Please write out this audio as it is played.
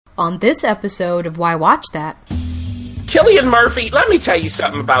On this episode of Why Watch That? Cillian Murphy, let me tell you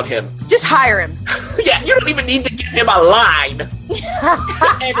something about him. Just hire him. Yeah, you don't even need to give him a line. And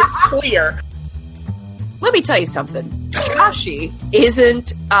it's clear. Let me tell you something. Joshi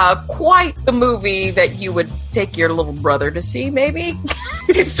isn't quite the movie that you would take your little brother to see, maybe?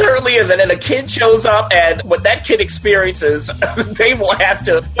 It certainly isn't. And a kid shows up, and what that kid experiences, they will have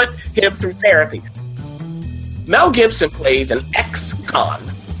to put him through therapy. Mel Gibson plays an ex-con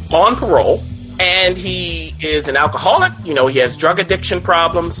on parole, and he is an alcoholic. You know, he has drug addiction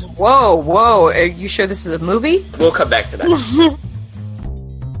problems. Whoa. Are you sure this is a movie? We'll come back to that.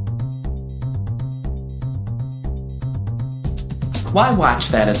 Why Watch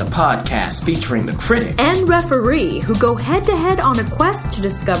That is a podcast featuring the critic and referee who go head-to-head on a quest to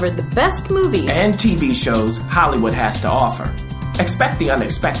discover the best movies and TV shows Hollywood has to offer. Expect the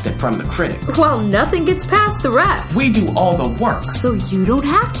unexpected from the critic. Well, nothing gets past the ref. We do all the work, so you don't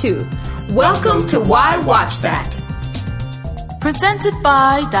have to. Welcome to Why Watch That. Presented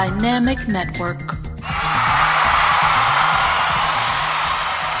by Dynamic Network.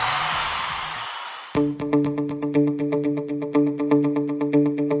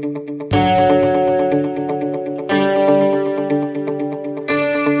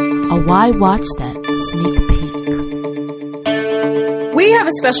 A Why Watch That sneak peek. We have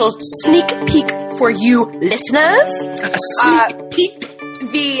a special sneak peek for you listeners. A sneak peek.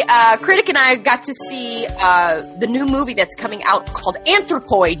 The critic and I got to see the new movie that's coming out called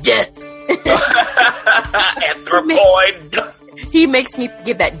Anthropoid. Anthropoid. He makes me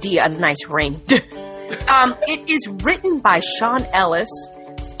give that D a nice ring. It is written by Sean Ellis,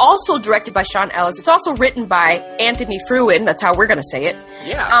 also directed by Sean Ellis. It's also written by Anthony Fruin. That's how we're going to say it.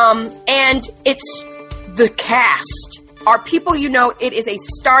 Yeah. And it's the cast. Are people you know. It is a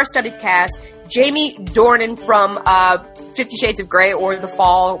star-studded cast. Jamie Dornan from 50 Shades of Grey or The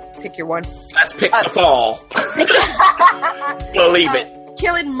Fall. Pick your one. Let's pick The Fall. Believe it.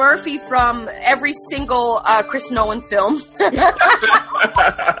 Cillian Murphy from every single Chris Nolan film. He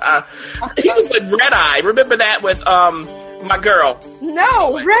was with Red Eye. Remember that with my girl?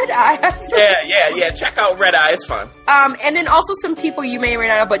 No, Red Eye. Yeah. Check out Red Eye. It's fun. And then also some people you may or may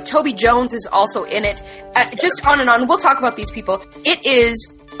not know, but Toby Jones is also in it. Just on and on. We'll talk about these people. It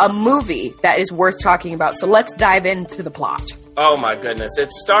is a movie that is worth talking about. So let's dive into the plot. Oh my goodness.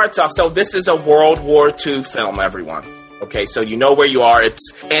 It starts off. So this is a World War II film, everyone. Okay, so you know where you are.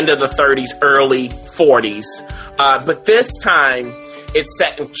 It's end of the 30s, early 40s. But this time, it's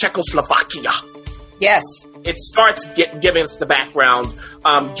set in Czechoslovakia. Yes. It starts giving us the background.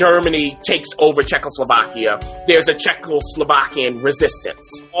 Germany takes over Czechoslovakia. There's a Czechoslovakian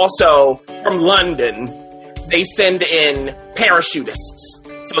resistance. Also, from London, they send in parachutists.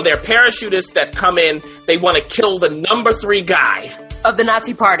 So they're parachutists that come in. They want to kill the number 3 guy of the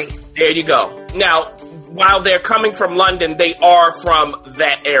Nazi Party. There you go. Now, while they're coming from London, they are from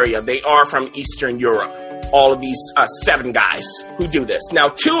that area. They are from Eastern Europe. All of these 7 guys who do this. Now,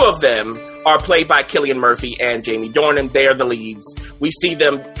 2 of them are played by Cillian Murphy and Jamie Dornan. They're the leads. We see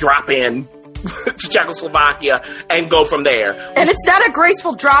them drop in to Czechoslovakia and go from there. And it's not a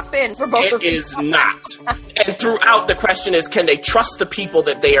graceful drop in for both of them. It is not. And throughout, the question is, can they trust the people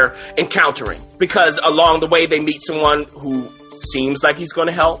that they are encountering? Because along the way, they meet someone who seems like he's going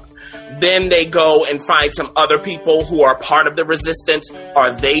to help. Then they go and find some other people who are part of the resistance.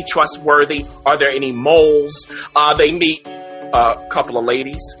 Are they trustworthy? Are there any moles? They meet a couple of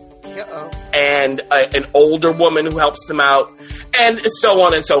ladies. Uh-oh. And an older woman who helps them out, and so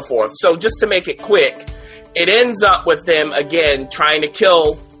on and so forth. So just to make it quick, it ends up with them, again, trying to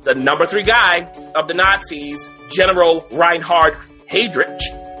kill the number 3 guy of the Nazis, General Reinhard Heydrich.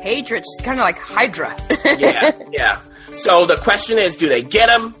 Heydrich is kind of like Hydra. Yeah. So the question is, do they get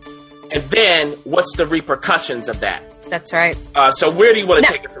him? And then what's the repercussions of that? That's right. So where do you want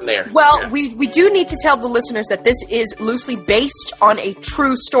to take it from there? Well, we do need to tell the listeners that this is loosely based on a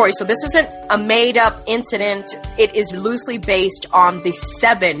true story. So this isn't a made-up incident. It is loosely based on the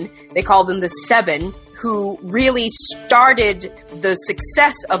 7, they call them the 7, who really started the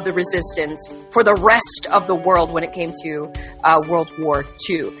success of the resistance for the rest of the world when it came to World War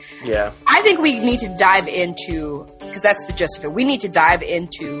II. Yeah. I think we need to dive into, because that's the gist of it, we need to dive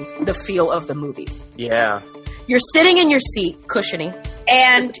into the feel of the movie. Yeah. You're sitting in your seat, cushiony,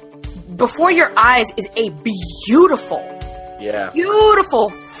 and before your eyes is a beautiful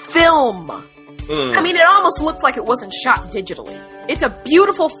film. I mean, it almost looks like it wasn't shot digitally. It's a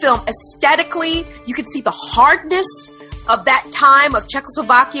beautiful film. Aesthetically, you can see the hardness of that time of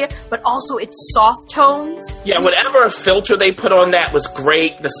Czechoslovakia, but also its soft tones. Yeah, whatever filter they put on that was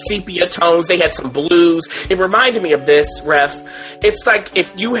great. The sepia tones, they had some blues. It reminded me of this, Ref. It's like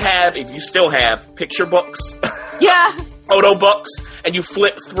if you still have picture books. Yeah. Photo books, and you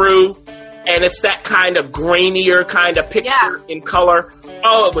flip through, and it's that kind of grainier kind of picture in color.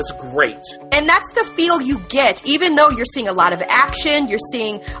 Oh, it was great. And that's the feel you get, even though you're seeing a lot of action, you're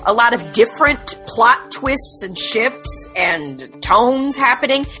seeing a lot of different plot twists and shifts and tones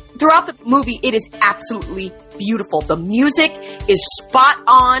happening. Throughout the movie, it is absolutely beautiful. The music is spot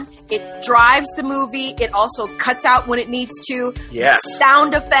on. It drives the movie. It also cuts out when it needs to. Yes. The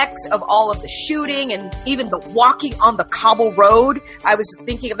sound effects of all of the shooting and even the walking on the cobble road. I was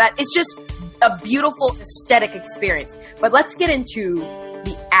thinking of that. It's just a beautiful aesthetic experience. But let's get into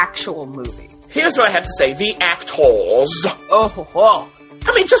the actual movie. Here's what I have to say. The actors. Oh.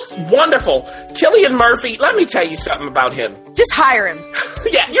 I mean, just wonderful. Cillian Murphy, let me tell you something about him. Just hire him.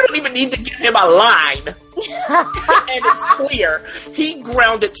 Yeah, you don't even need to give him a line. And it's clear. He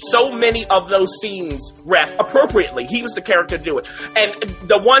grounded so many of those scenes, Ref, appropriately. He was the character to do it. And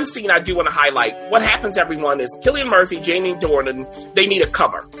the one scene I do want to highlight, what happens, everyone, is Cillian Murphy, Jamie Dornan, they need a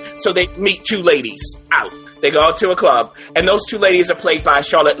cover. So they meet two ladies out. They go out to a club, and those two ladies are played by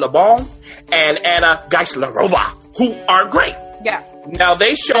Charlotte LeBon and Anna Geislerova, who are great. Yeah. Now,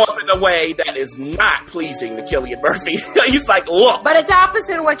 they show up in a way that is not pleasing to Cillian Murphy. He's like, look. But it's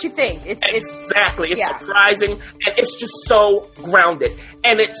opposite of what you think. Exactly. It's surprising, and it's just so grounded.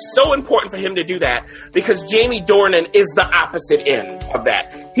 And it's so important for him to do that because Jamie Dornan is the opposite end of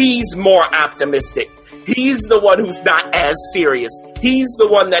that. He's more optimistic. He's the one who's not as serious. He's the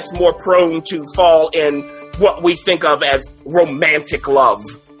one that's more prone to fall in what we think of as romantic love.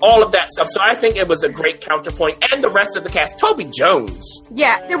 All of that stuff. So I think it was a great counterpoint. And the rest of the cast. Toby Jones.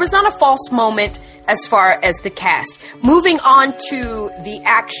 Yeah, there was not a false moment as far as the cast. Moving on to the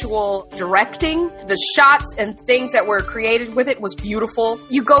actual directing, the shots and things that were created with it was beautiful.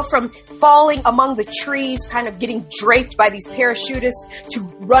 You go from falling among the trees, kind of getting draped by these parachutists, to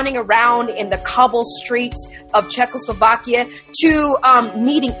running around in the cobble streets of Czechoslovakia, to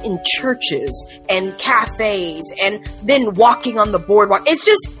meeting in churches and cafes, and then walking on the boardwalk. It's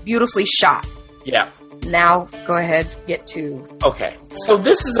just beautifully shot. Yeah. Now, go ahead, get to... Okay, so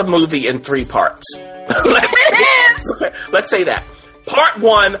this is a movie in 3 parts. Let's say that. Part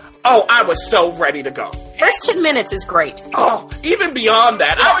 1, I was so ready to go. First 10 minutes is great. Oh, even beyond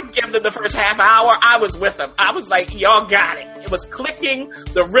that, I would give them the first half hour. I was with them. I was like, y'all got it. It was clicking.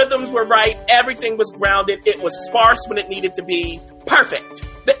 The rhythms were right. Everything was grounded. It was sparse when it needed to be. Perfect.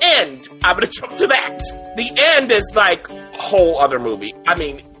 The end, I'm going to jump to that. The end is like a whole other movie. I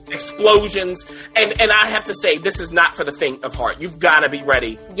mean... explosions, and I have to say, this is not for the faint of heart. You've got to be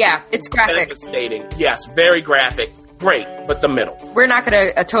ready. Yeah, it's graphic. Devastating. Yes, very graphic. Great, but the middle. We're not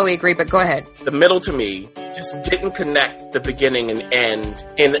going to totally agree, but go ahead. The middle, to me, just didn't connect the beginning and end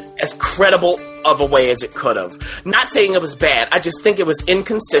in as credible of a way as it could have. Not saying it was bad. I just think it was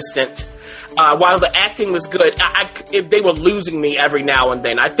inconsistent. While the acting was good, they were losing me every now and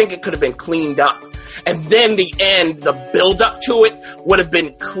then. I think it could have been cleaned up. And then the end, the build-up to it would have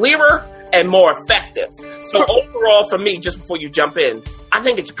been clearer and more effective. So overall, for me, just before you jump in, I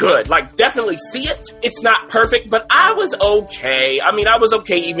think it's good. Like, definitely see it. It's not perfect, but I was okay. I mean, I was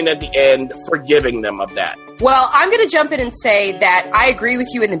okay even at the end, forgiving them of that. Well, I'm going to jump in and say that I agree with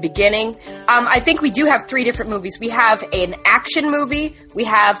you in the beginning. I think we do have 3 different movies. We have an action movie, we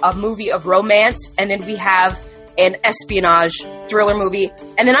have a movie of romance, and then we have an espionage thriller movie.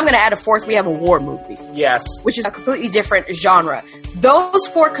 And then I'm going to add a 4th. We have a war movie. Yes. Which is a completely different genre. Those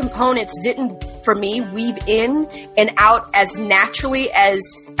 4 components didn't, for me, weave in and out as naturally as...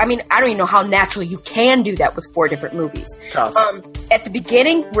 I mean, I don't even know how naturally you can do that with 4 different movies. Tough. At the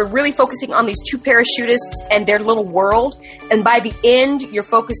beginning, we're really focusing on these 2 parachutists and their little world. And by the end, you're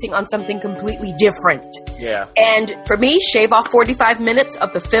focusing on something completely different. Yeah. And for me, shave off 45 minutes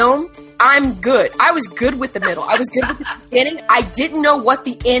of the film... I'm good. I was good with the middle. I was good with the beginning. I didn't know what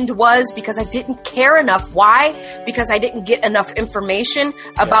the end was because I didn't care enough. Why? Because I didn't get enough information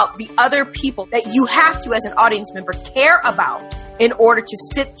about the other people that you have to, as an audience member, care about in order to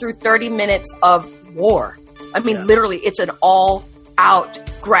sit through 30 minutes of war. I mean, literally, it's an all-out,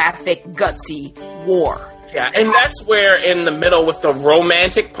 graphic, gutsy war. Yeah, and that's where in the middle with the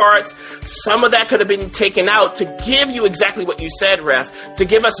romantic parts, some of that could have been taken out to give you exactly what you said, Ref, to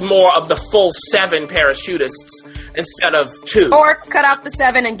give us more of the full 7 parachutists instead of 2. Or cut out the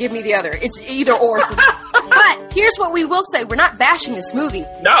 7 and give me the other. It's either or for me. But here's what we will say. We're not bashing this movie.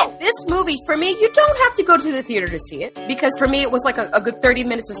 No. This movie, for me, you don't have to go to the theater to see it. Because for me, it was like a good 30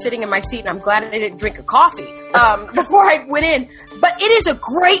 minutes of sitting in my seat, and I'm glad I didn't drink a coffee before I went in. But it is a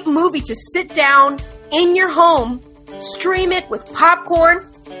great movie to sit down in your home, stream it with popcorn,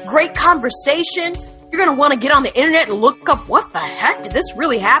 great conversation. You're going to want to get on the internet and look up, what the heck? Did this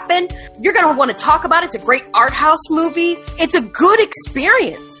really happen? You're going to want to talk about it. It's a great art house movie. It's a good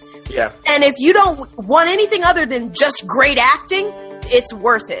experience. Yeah. And if you don't want anything other than just great acting, it's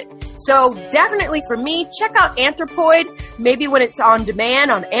worth it. So definitely for me, check out Anthropoid, maybe when it's on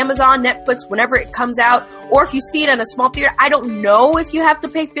demand on Amazon, Netflix, whenever it comes out. Or if you see it in a small theater, I don't know if you have to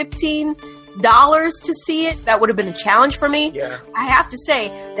pay $15 to see it. That would have been a challenge for me. Yeah. I have to say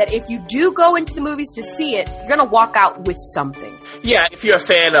that if you do go into the movies to see it, you're going to walk out with something. Yeah, if you're a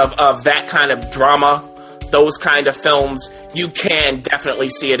fan of that kind of drama, those kind of films, you can definitely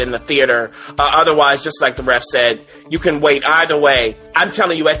see it in the theater. Otherwise, just like the ref said, you can wait either way. I'm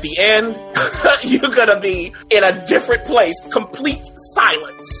telling you, at the end, you're going to be in a different place. Complete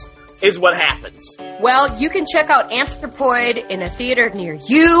silence is what happens. Well, you can check out Anthropoid in a theater near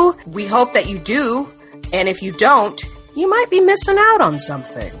you. We hope that you do. And if you don't, you might be missing out on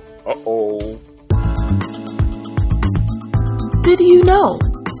something. Uh-oh. Did you know?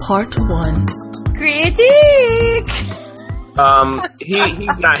 Part 1. Critique!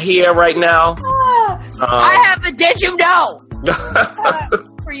 He's not here right now. I have a did you know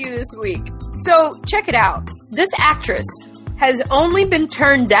for you this week. So check it out. This actress has only been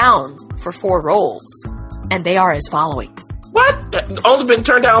turned down for 4 roles, and they are as following. What? Only been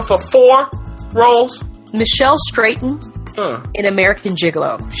turned down for 4 roles? Michelle Strayton in American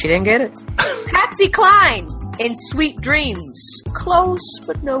Gigolo. She didn't get it. Patsy Cline in Sweet Dreams. Close,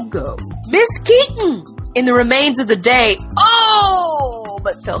 but no go. Miss Keaton in The Remains of the Day. Oh,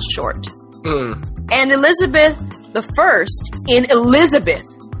 but fell short. And Elizabeth I in Elizabeth,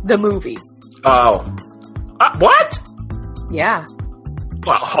 the movie. Oh. What? Yeah.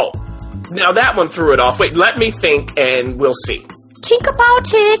 Well, now that one threw it off. Wait, let me think and we'll see. Think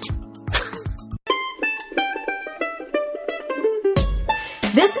about it.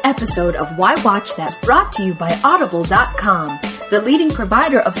 This episode of Why Watch That is brought to you by Audible.com, the leading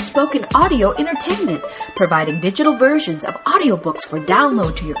provider of spoken audio entertainment, providing digital versions of audiobooks for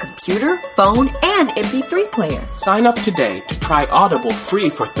download to your computer, phone, and MP3 player. Sign up today to try Audible free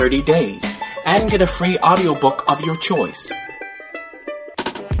for 30 days and get a free audiobook of your choice.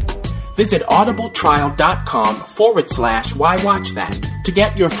 Visit audibletrial.com/Why Watch That to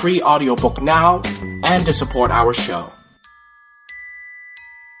get your free audiobook now and to support our show.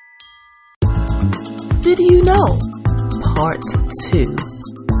 Did you know? Part 2.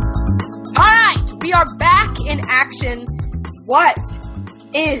 All right, we are back in action. What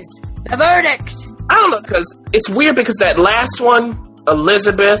is the verdict? I don't know, because it's weird because that last one,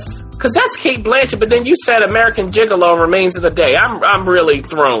 Elizabeth, because that's Kate Blanchett, but then you said American Gigolo Remains of the Day. I'm really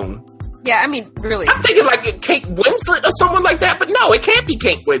thrown. Yeah, I mean, really. I'm thinking like Kate Winslet or someone like that, but no, it can't be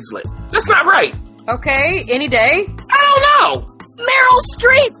Kate Winslet. That's not right. Okay, any day. I don't know. Meryl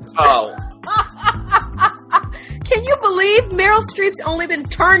Streep! Oh. Can you believe Meryl Streep's only been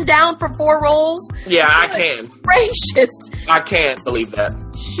turned down for 4 roles? Yeah, I can. Gracious. I can't believe that.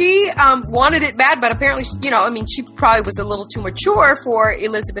 She wanted it bad, but apparently, she probably was a little too mature for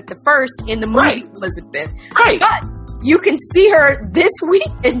Elizabeth I in the movie Right. Elizabeth. Right. But you can see her this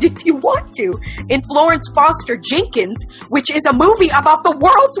weekend if you want to in Florence Foster Jenkins, which is a movie about the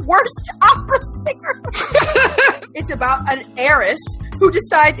world's worst opera singer. It's about an heiress who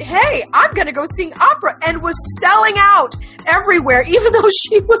decides, hey, I'm going to go sing opera, and was selling out everywhere, even though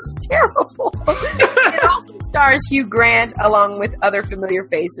she was terrible. It also stars Hugh Grant along with other familiar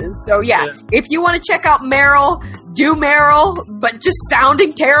faces. So, yeah, if you want to check out Meryl, do Meryl, but just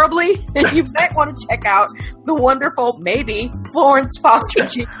sounding terribly, then you might want to check out the wonderful, maybe, Florence Foster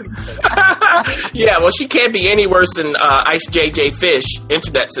Jenkins. Yeah, well, she can't be any worse than Ice JJ Fish,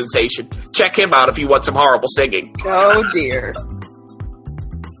 internet sensation. Check him out if you want some horrible singing. Oh, dear.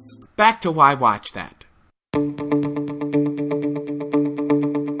 Back to Why Watch That.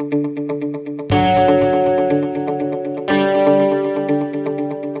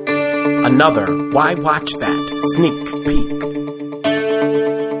 Another Why Watch That sneak peek.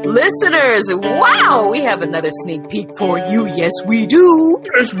 Listeners, wow, we have another sneak peek for you. Yes, we do.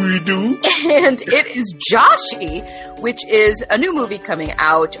 Yes, we do. And it is Joshi, which is a new movie coming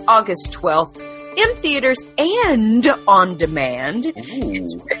out August 12th in theaters and on demand. Ooh.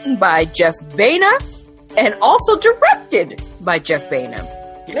 It's written by Jeff Baena and also directed by Jeff Baena.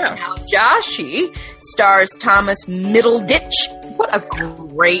 Yeah. Now, Joshi stars Thomas Middleditch. What a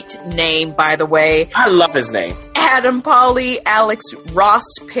great name, by the way. I love his name. Adam Pally, Alex Ross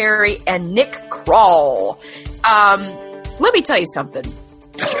Perry, and Nick Kroll. Let me tell you something.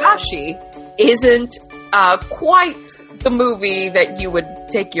 Joshi isn't quite the movie that you would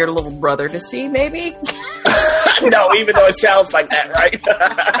take your little brother to see, maybe? No, even though it sounds like that, right?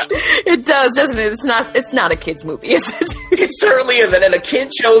 It does, doesn't it? It's not a kid's movie, is it? It certainly isn't. And a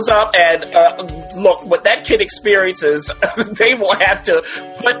kid shows up and, look, what that kid experiences, they will have to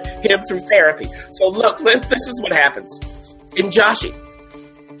put him through therapy. So look, this is what happens. In Joshi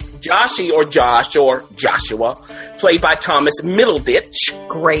or Josh or Joshua, played by Thomas Middleditch.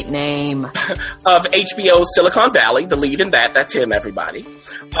 Great name. Of HBO's Silicon Valley, the lead in that's him, everybody.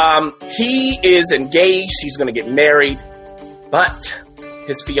 He is engaged, he's going to get married, but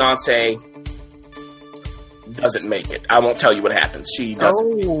his fiance doesn't make it. I won't tell you what happens. She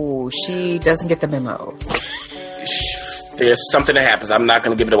doesn't. Oh, she doesn't get the memo. There's something that happens. I'm not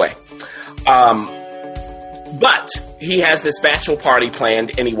going to give it away. But he has this bachelor party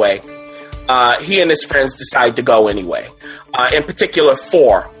planned anyway. He and his friends decide to go anyway. In particular,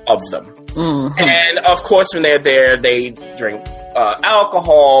 4 of them. Mm-hmm. And of course, when they're there, they drink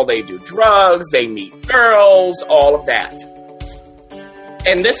alcohol, they do drugs, they meet girls, all of that.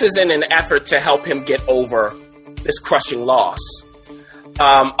 And this is in an effort to help him get over this crushing loss.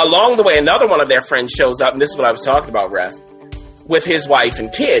 Along the way, another one of their friends shows up, and this is what I was talking about, Ref, with his wife and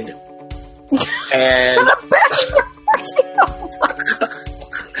kid. And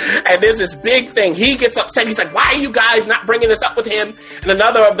and there's this big thing. He gets upset. He's like, why are you guys not bringing this up with him? And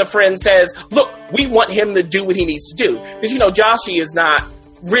another of the friends says, look, we want him to do what he needs to do. Because, Joshi is not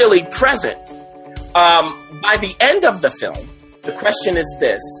really present. By the end of the film, the question is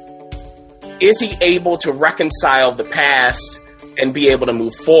this. Is he able to reconcile the past and be able to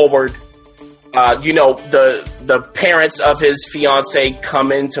move forward? The parents of his fiance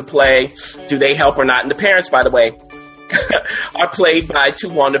come into play. Do they help or not? And the parents, by the way, are played by 2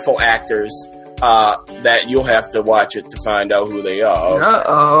 wonderful actors that you'll have to watch it to find out who they are.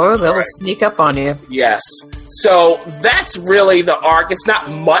 Uh-oh, they'll sneak up on you. Yes. So that's really the arc. It's not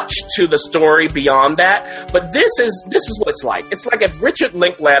much to the story beyond that, but this is what it's like. It's like if Richard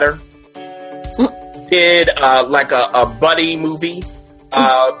Linklater did like a buddy movie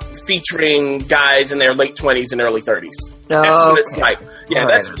featuring guys in their late 20s and early 30s. That's what it's like. Yeah,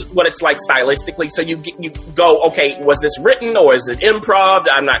 that's what it's like stylistically. So you go, okay, was this written or is it improv?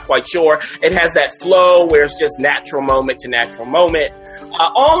 I'm not quite sure. It has that flow where it's just natural moment to natural moment.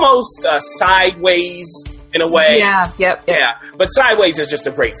 Almost sideways in a way. Yeah, yep. Yeah, but Sideways is just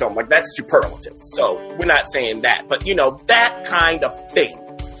a great film. Like, that's superlative. So we're not saying that. But, that kind of thing.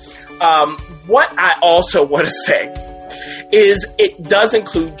 What I also want to say is it does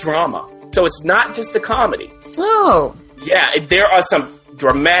include drama. So it's not just a comedy. Oh. Yeah, there are some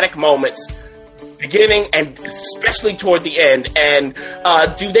dramatic moments beginning and especially toward the end. And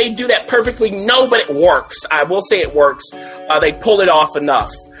do they do that perfectly? No, but it works. I will say it works. They pull it off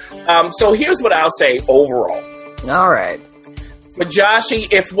enough. So here's what I'll say overall. All right. For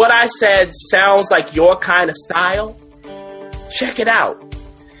Joshi, if what I said sounds like your kind of style, check it out.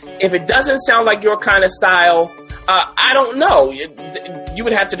 If it doesn't sound like your kind of style, I don't know. You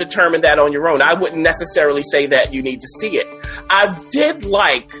would have to determine that on your own. I wouldn't necessarily say that you need to see it. I did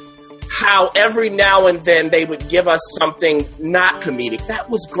like how every now and then they would give us something not comedic. That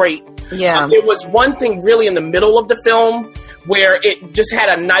was great. Yeah. There was one thing really in the middle of the film where it just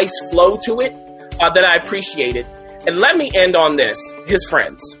had a nice flow to it that I appreciated. And let me end on this. His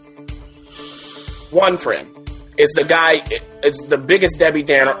friends. One friend is the guy, it's the biggest Debbie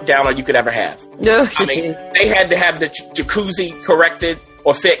Downer you could ever have. I mean, they had to have the jacuzzi corrected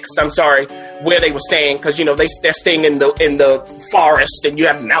or fixed, where they were staying, because, they're staying in the forest and you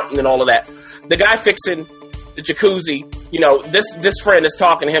have a mountain and all of that. The guy fixing the jacuzzi, this friend is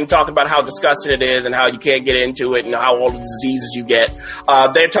talking about how disgusting it is and how you can't get into it and how all the diseases you get.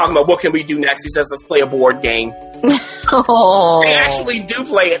 They're talking about what can we do next. He says, let's play a board game. Oh. They actually do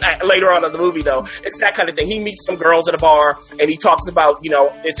play it later on in the movie, though. It's that kind of thing. He meets some girls at a bar, and he talks about,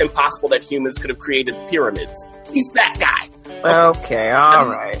 it's impossible that humans could have created pyramids. He's that guy. Okay, all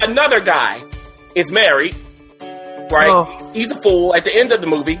right. Another guy is married, right? Oh. He's a fool. At the end of the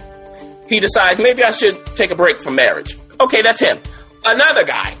movie, he decides, maybe I should take a break from marriage. Okay, that's him. Another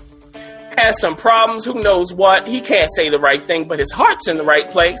guy has some problems, who knows what. He can't say the right thing, but his heart's in the right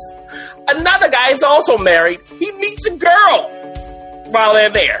place. Another guy is also married. He meets a girl while they're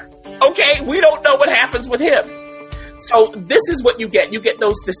there. Okay, we don't know what happens with him. So this is what you get. You get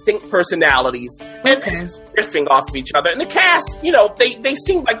those distinct personalities and riffing off of each other. And the cast, they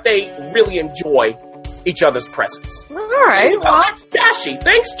seem like they really enjoy each other's presence. All right. Well, Joshy.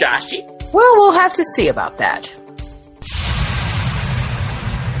 Thanks, Joshy. well, we'll have to see about that.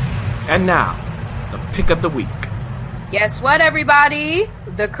 And now, the pick of the week. Guess what, everybody?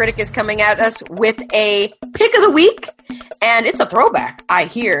 The Critic is coming at us with a pick of the week, and it's a throwback, I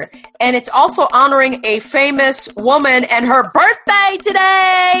hear. And it's also honoring a famous woman and her birthday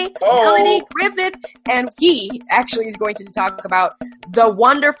today, Melanie Griffith. And he actually is going to talk about the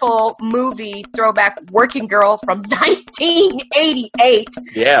wonderful movie throwback Working Girl from 1988.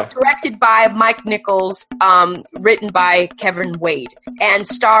 Yeah. Directed by Mike Nichols, written by Kevin Wade, and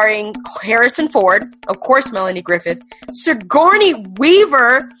starring Harrison Ford, of course, Melanie Griffith, Sigourney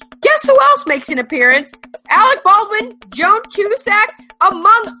Weaver. Guess who else makes an appearance? Alec Baldwin, Joan Cusack,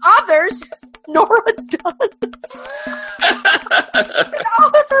 among others, Nora Dunn. And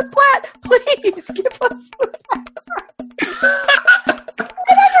Oliver Platt, please give us the background.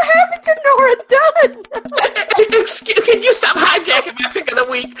 Whatever happened to Nora Dunn? Excuse, can you stop hijacking my pick of the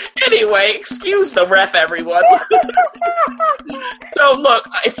week? Anyway, excuse the ref, everyone. So, look,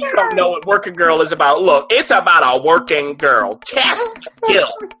 if you don't know what Working Girl is about, look, it's about a working girl, Tess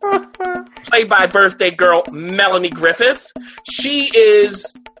McGill, played by birthday girl Melanie Griffith. She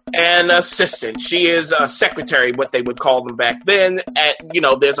is an assistant. She is a secretary, what they would call them back then.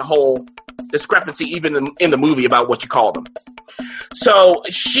 There's a whole discrepancy even in the movie about what you call them. So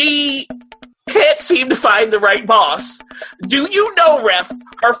she can't seem to find the right boss. Do you know, Ref,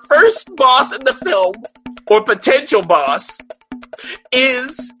 her first boss in the film, or potential boss,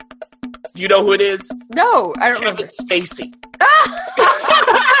 is, do you know who it is? No, I don't remember. Kevin Spacey.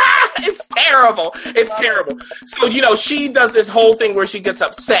 It's terrible. It's terrible. So, she does this whole thing where she gets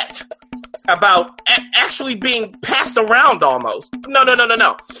upset about actually being passed around almost. No.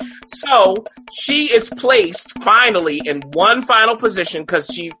 So she is placed finally in one final position, because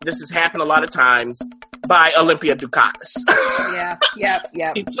this has happened a lot of times, by Olympia Dukakis.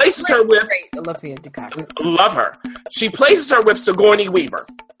 Yeah. He places her with... Great, Olympia Dukakis. Love her. She places her with Sigourney Weaver,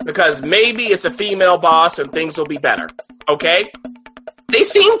 because maybe it's a female boss and things will be better. Okay? They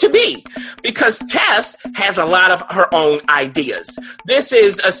seem to be, because Tess has a lot of her own ideas. This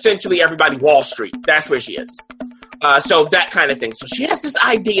is essentially everybody Wall Street. That's where she is. So that kind of thing. So she has this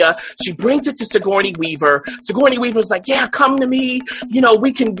idea. She brings it to Sigourney Weaver. Sigourney Weaver's like, yeah, come to me.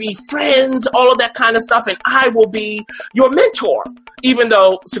 We can be friends, all of that kind of stuff. And I will be your mentor, even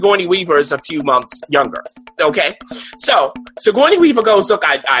though Sigourney Weaver is a few months younger. Okay. So Sigourney Weaver goes, look,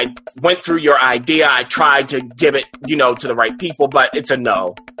 I went through your idea. I tried to give it, to the right people, but it's a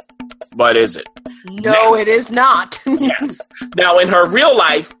no. What is it? No, it is not. Yes. Now, in her real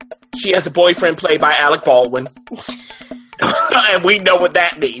life, she has a boyfriend played by Alec Baldwin. And we know what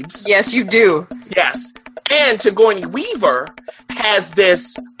that means. Yes, you do. Yes. And Sigourney Weaver has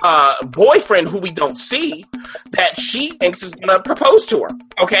this boyfriend who we don't see that she thinks is going to propose to her.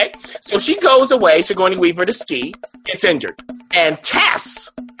 Okay? So she goes away, Sigourney Weaver, to ski, gets injured. And Tess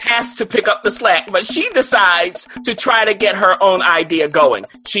has to pick up the slack, but she decides to try to get her own idea going.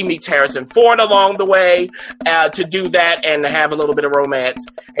 She meets Harrison Ford along the way to do that and have a little bit of romance.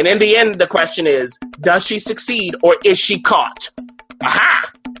 And in the end, the question is, does she succeed or is she caught?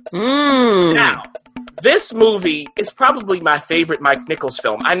 Aha! Now, this movie is probably my favorite Mike Nichols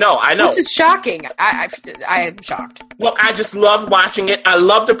film. I know. Which is shocking. I am shocked. Well, I just love watching it. I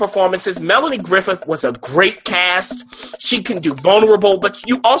love the performances. Melanie Griffith was a great cast. She can do vulnerable, but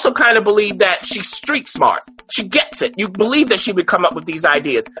you also kind of believe that she's street smart. She gets it. You believe that she would come up with these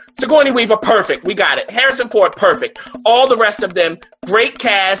ideas. Sigourney Weaver, perfect. We got it. Harrison Ford, perfect. All the rest of them, great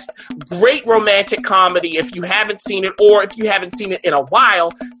cast, great romantic comedy. If you haven't seen it, or if you haven't seen it in a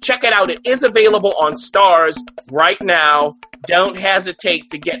while, check it out. It is available on Starz right now. Don't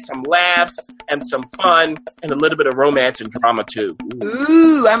hesitate to get some laughs and some fun and a little bit of romance and drama too.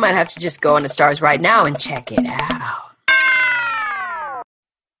 Ooh, I might have to just go on the Starz right now and check it out.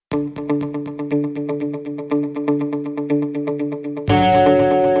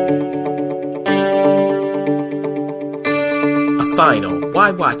 A final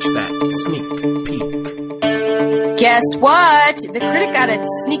Why Watch That sneak peek. Guess what? The Critic got a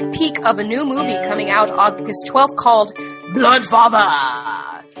sneak peek of a new movie coming out August 12th called Bloodfather.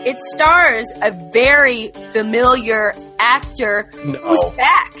 It stars a very familiar actor who's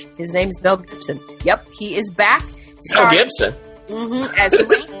back. His name is Mel Gibson. Yep, he is back. Mel Gibson? As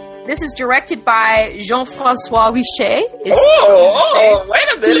Link. This is directed by Jean-François Richet. Wait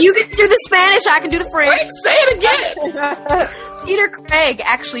a minute. So you can do the Spanish, I can do the French. Wait, say it again. Peter Craig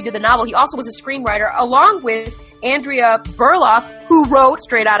actually did the novel. He also was a screenwriter, along with Andrea Berloff, who wrote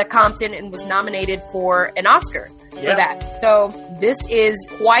Straight Outta Compton and was nominated for an Oscar. for that. So this is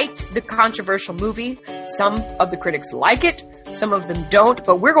quite the controversial movie. Some of the critics like it, some of them don't,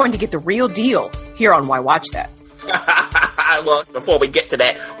 but we're going to get the real deal here on Why Watch That. Well, before we get to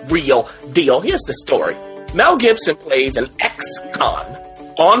that real deal, here's the story. Mel Gibson plays an ex-con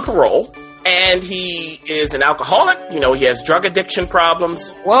on parole, and he is an alcoholic. You know, he has drug addiction problems.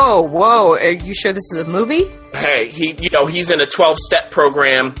 Whoa. Are you sure this is a movie? Hey, he's in a 12-step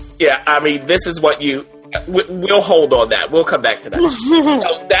program. Yeah, I mean, this is what we'll hold on that. We'll come back to that.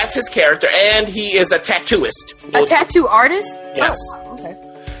 So that's his character, and he is a tattooist. A tattoo artist? Yes. Oh, okay.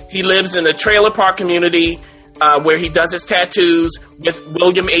 He lives in a trailer park community where he does his tattoos with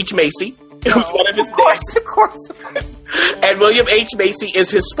William H. Macy, who's one of his Of course. And William H. Macy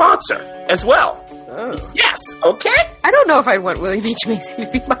is his sponsor as well. Oh. Yes, okay? I don't know if I'd want William H. Macy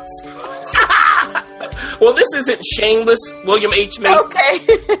to be my sponsor. Well, this isn't shameless William H. Macy. Okay.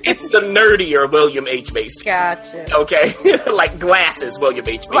 It's the nerdier William H. Macy. Gotcha. Okay? Like glasses William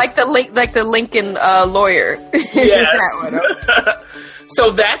H. Macy. Like the Lincoln lawyer. Yes. That one, okay.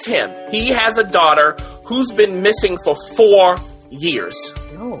 So that's him. He has a daughter who's been missing for 4 years.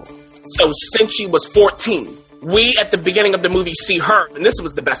 Oh. So since she was 14, we at the beginning of the movie see her, and this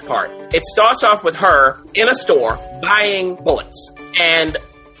was the best part. It starts off with her in a store buying bullets and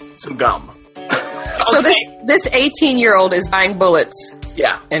some gum. So this 18-year-old is buying bullets.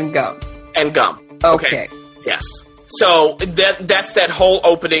 Yeah. And gum. Okay. Yes. So that's that whole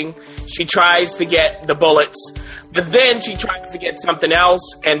opening. She tries to get the bullets, but then she tries to get something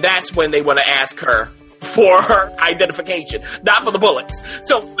else, and that's when they want to ask her for her identification, not for the bullets.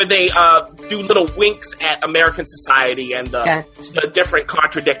 So when they do little winks at American society and the different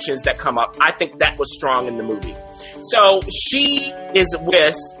contradictions that come up, I think that was strong in the movie. So she is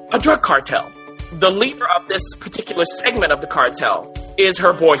with a drug cartel. The leader of this particular segment of the cartel is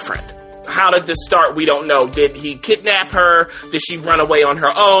her boyfriend. How did this start? We don't know. Did he kidnap her? Did she run away on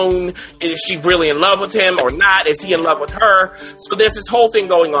her own? Is she really in love with him or not? Is he in love with her? So there's this whole thing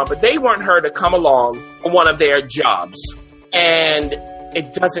going on, but they want her to come along for one of their jobs. And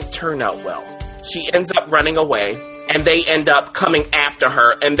it doesn't turn out well. She ends up running away, and they end up coming after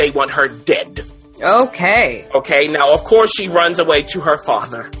her, and they want her dead. Okay. Okay, now, of course, she runs away to her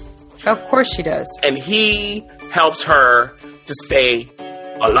father. Of course she does. And he helps her to stay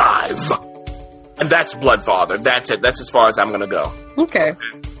alive. And that's Bloodfather. That's it. That's as far as I'm going to go. Okay.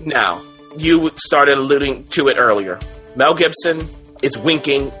 Now, you started alluding to it earlier. Mel Gibson is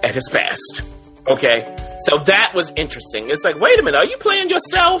winking at his past. Okay? So that was interesting. It's like, wait a minute. Are you playing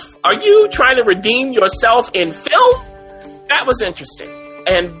yourself? Are you trying to redeem yourself in film? That was interesting.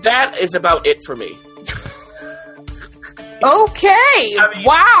 And that is about it for me. Okay. I mean,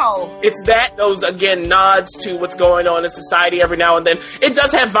 wow. It's that, those, again, nods to what's going on in society every now and then. It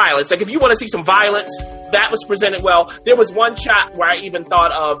does have violence. Like, if you want to see some violence, that was presented well. There was one shot where I even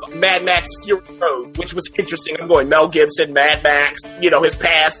thought of Mad Max Fury Road, which was interesting. I'm going Mel Gibson, Mad Max, his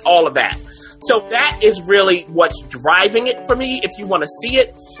past, all of that. So that is really what's driving it for me, if you want to see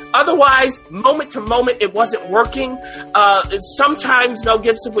it. Otherwise, moment to moment, it wasn't working. Sometimes Mel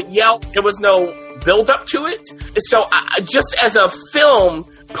Gibson would yell. There was no build up to it. So just as a film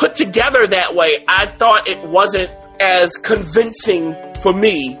put together that way, I thought it wasn't as convincing for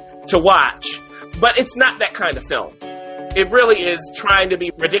me to watch. But it's not that kind of film. It really is trying to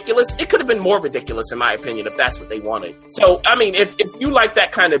be ridiculous. It could have been more ridiculous, in my opinion, if that's what they wanted. So, I mean, if you like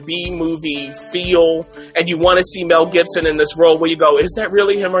that kind of B-movie feel and you want to see Mel Gibson in this role where you go, is that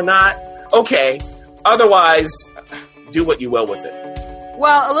really him or not? Okay. Otherwise, do what you will with it.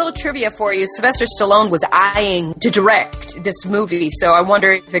 Well, a little trivia for you. Sylvester Stallone was eyeing to direct this movie, so I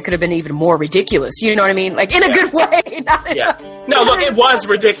wonder if it could have been even more ridiculous. You know what I mean? Like, in a good way. No, look, it was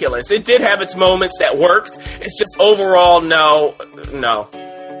ridiculous. It did have its moments that worked. It's just overall, no.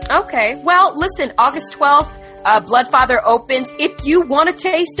 Okay. Well, listen, August 12th, Bloodfather opens. If you want a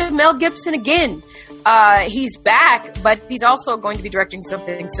taste of Mel Gibson again, he's back, but he's also going to be directing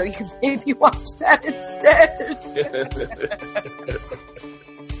something, so you can maybe watch that instead.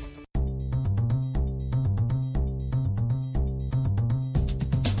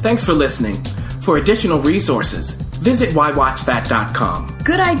 Thanks for listening. For additional resources, visit whywatchthat.com.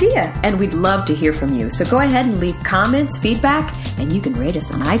 Good idea, and we'd love to hear from you. So go ahead and leave comments, feedback, and you can rate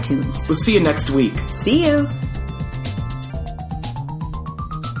us on iTunes. We'll see you next week. See you.